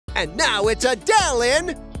And now it's Adele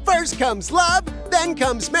in First Comes Love, Then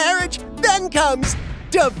Comes Marriage, Then Comes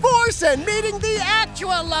Divorce and Meeting the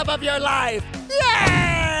Actual Love of Your Life.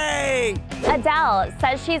 Yay! Adele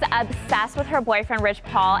says she's obsessed with her boyfriend, Rich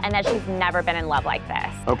Paul, and that she's never been in love like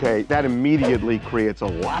this. Okay, that immediately creates a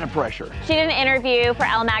lot of pressure. She did an interview for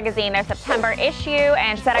Elle magazine, their September issue,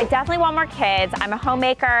 and she said, I definitely want more kids. I'm a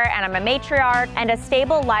homemaker and I'm a matriarch, and a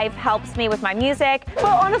stable life helps me with my music. But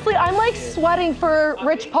honestly, I'm like sweating for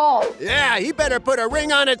Rich Paul. Yeah, he better put a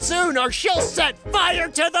ring on it soon or she'll set fire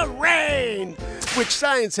to the rain. Which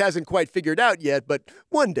science hasn't quite figured out yet, but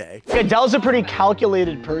one day. Adele's a pretty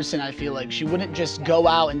calculated person, I feel like. She wouldn't just go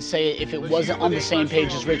out and say it if it wasn't on the same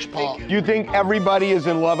page as Rich Paul. You think everybody is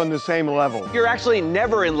in love on the same level. You're actually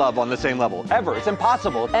never in love on the same level, ever. It's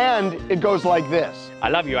impossible. And it goes like this. I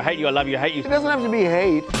love you, I hate you, I love you, I hate you. It doesn't have to be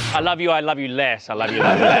hate. I love you less, I love you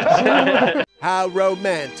less. How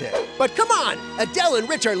romantic. But come on, Adele and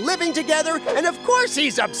Rich are living together, and of course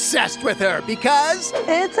he's obsessed with her because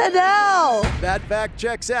It's Adele. that fact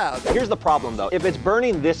checks out. Here's the problem, though. If it's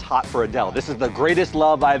burning this hot for Adele, this is the greatest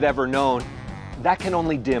love I've ever known, that can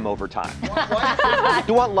only dim over time.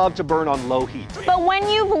 You want love to burn on low heat. But when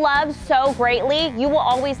you've loved so greatly, you will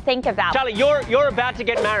always think of that. Charlie, you're about to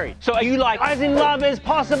get married. So are you like, as in love as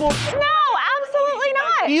possible? No, absolutely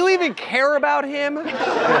not. Do you even care about him?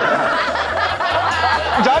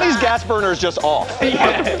 Johnny's gas burner is just off.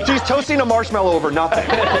 She's toasting a marshmallow over nothing.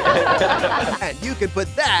 And you can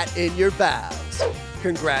put that in your vows.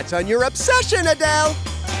 Congrats on your obsession, Adele.